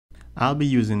I'll be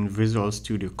using Visual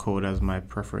Studio Code as my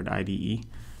preferred IDE.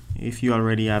 If you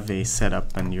already have a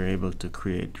setup and you're able to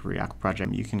create React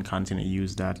project, you can continue to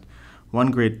use that. One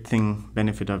great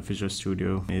benefit of Visual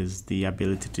Studio is the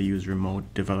ability to use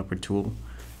remote developer tool,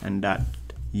 and that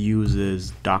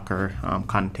uses Docker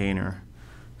container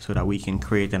so that we can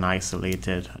create an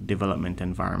isolated development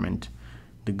environment.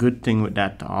 The good thing with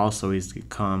that also is it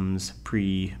comes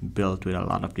pre-built with a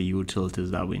lot of the utilities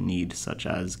that we need, such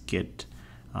as Git,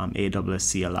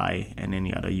 AWS CLI, and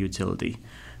any other utility,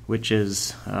 which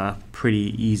is a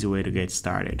pretty easy way to get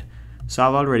started. So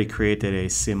I've already created a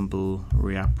simple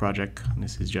React project.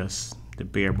 This is just the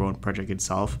bare bone project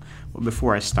itself. But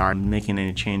before I start making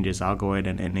any changes, I'll go ahead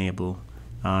and enable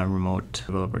remote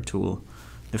developer tool.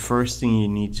 The first thing you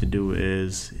need to do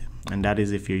is, and that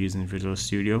is if you're using Visual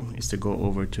Studio, is to go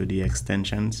over to the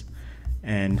extensions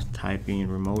and type in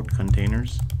remote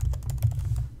containers.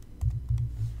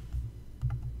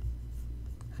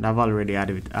 And I've already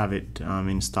have it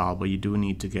installed, but you do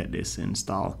need to get this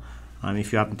installed.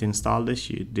 If you haven't installed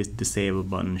this, this disable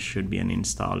button should be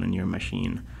installed in your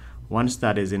machine. Once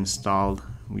that is installed,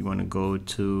 we want to go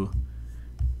to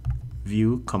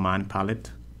View Command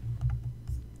Palette,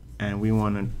 and we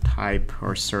want to type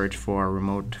or search for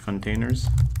remote containers.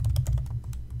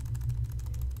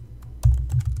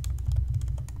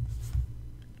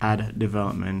 Add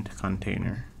development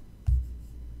container.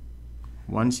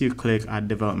 Once you click Add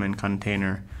development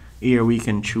container, here we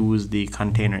can choose the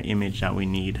container image that we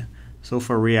need. So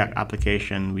for React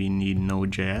application, we need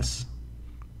Node.js,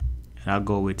 and I'll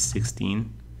go with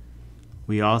 16.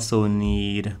 We also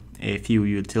need a few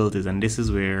utilities, and this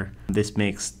is where this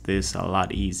makes this a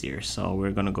lot easier. So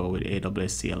we're going to go with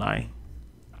AWS CLI,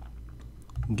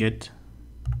 Git,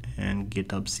 and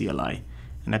GitHub CLI.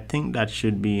 And I think that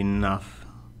should be enough.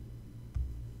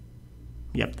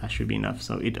 Yep, that should be enough.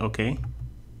 So hit OK.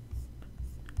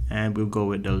 And we'll go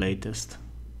with the latest.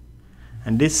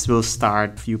 And this will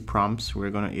start a few prompts. We're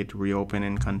going to hit reopen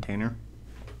in container.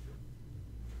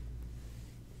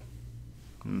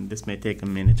 This may take a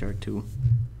minute or two.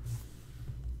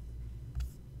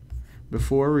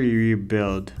 Before we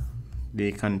rebuild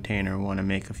the container, we want to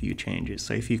make a few changes.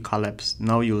 So if you collapse,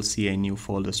 now you'll see a new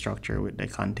folder structure with the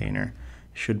container.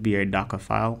 It should be a Docker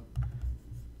file,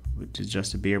 which is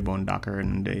just a bare bone Docker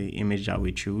and the image that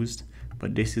we choose.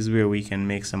 But this is where we can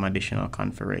make some additional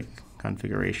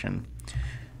configuration.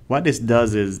 What this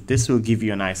does is this will give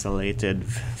you an isolated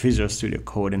Visual Studio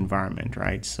Code environment,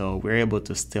 right? So we're able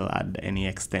to still add any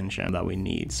extension that we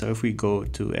need. So if we go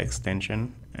to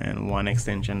extension, and one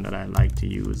extension that I like to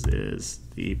use is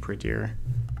the Prettier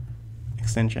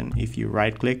extension. If you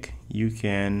right click, you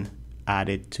can add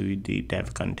it to the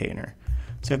dev container.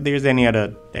 So if there's any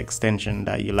other extension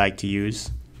that you like to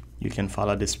use, you can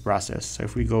follow this process. So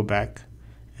if we go back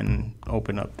and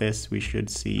open up this, we should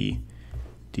see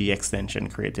the extension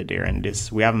created there, and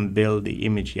this, we haven't built the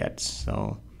image yet.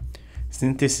 So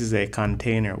since this is a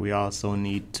container, we also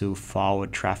need to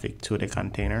forward traffic to the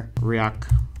container.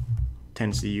 React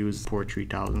tends to use port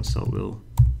 3000, so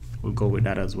we'll go with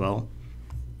that as well.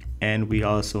 And we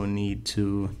also need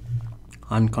to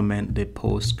uncomment the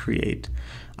post create.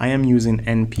 I am using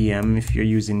npm. If you're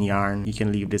using yarn, you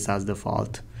can leave this as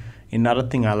default. Another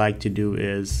thing I like to do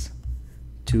is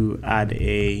to add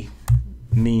a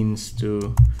means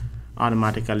to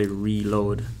automatically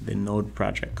reload the node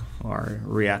project, or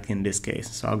React in this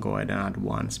case. So I'll go ahead and add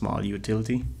one small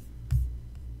utility.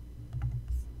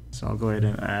 So I'll go ahead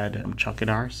and add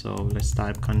Chuckadar. So let's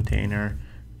type container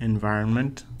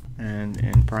environment, and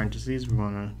in parentheses we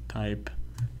want to type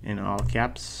in all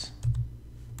caps.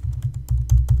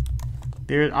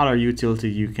 There are other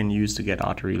utilities you can use to get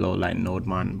auto reload like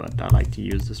NodeMon, but I like to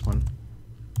use this one.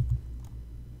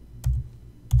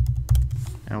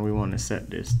 And we want to set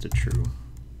this to true.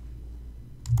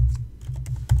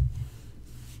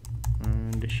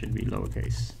 And this should be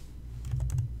lowercase.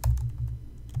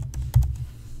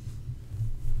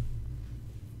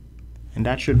 And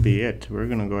that should be it. We're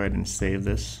going to go ahead and save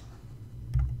this.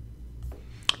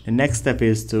 The next step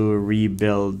is to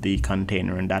rebuild the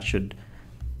container, and that should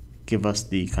give us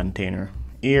the container.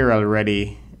 Here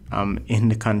already in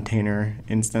the container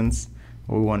instance,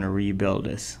 we want to rebuild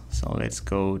this. So let's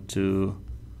go to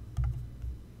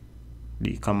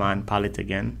the command palette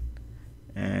again,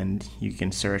 and you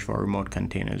can search for remote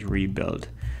containers rebuild,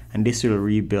 and this will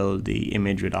rebuild the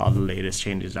image with all the latest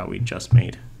changes that we just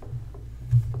made.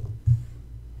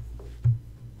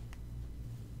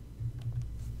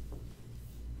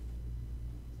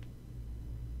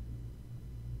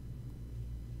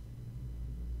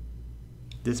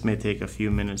 This may take a few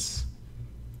minutes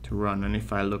to to run, and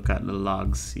if I look at the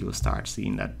logs, you'll start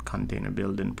seeing that container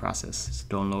building process. It's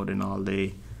downloading all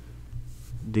the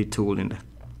tooling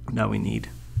that we need.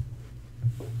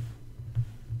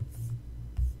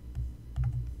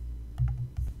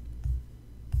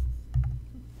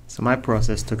 So my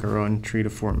process took around 3 to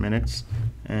 4 minutes,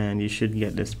 and you should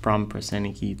get this prompt, press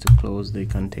any key to close the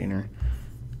container.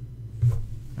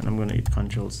 And I'm going to hit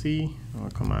Ctrl C or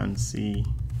Command C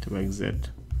to exit,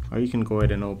 or you can go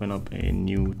ahead and open up a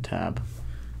new tab.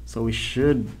 So we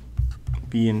should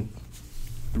be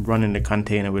running the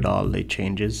container with all the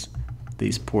changes.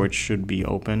 These ports should be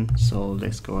open, so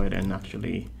let's go ahead and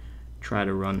actually try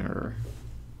to run our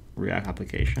React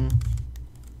application.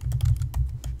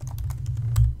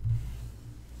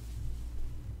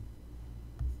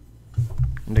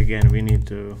 And again, we need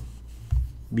to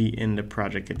be in the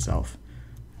project itself.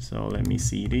 So let me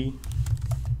cd,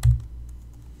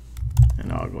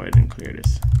 and I'll go ahead and clear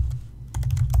this.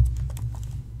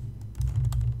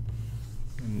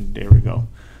 And there we go.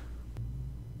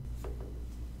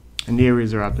 And here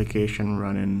is our application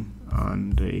running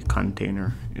on the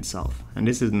container itself. And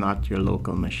this is not your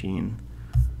local machine.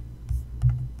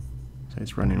 So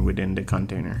it's running within the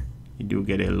container. You do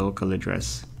get a local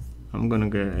address. I'm gonna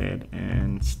go ahead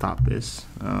and stop this.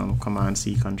 Command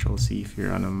C, Control C if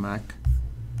you're on a Mac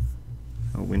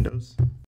or Windows.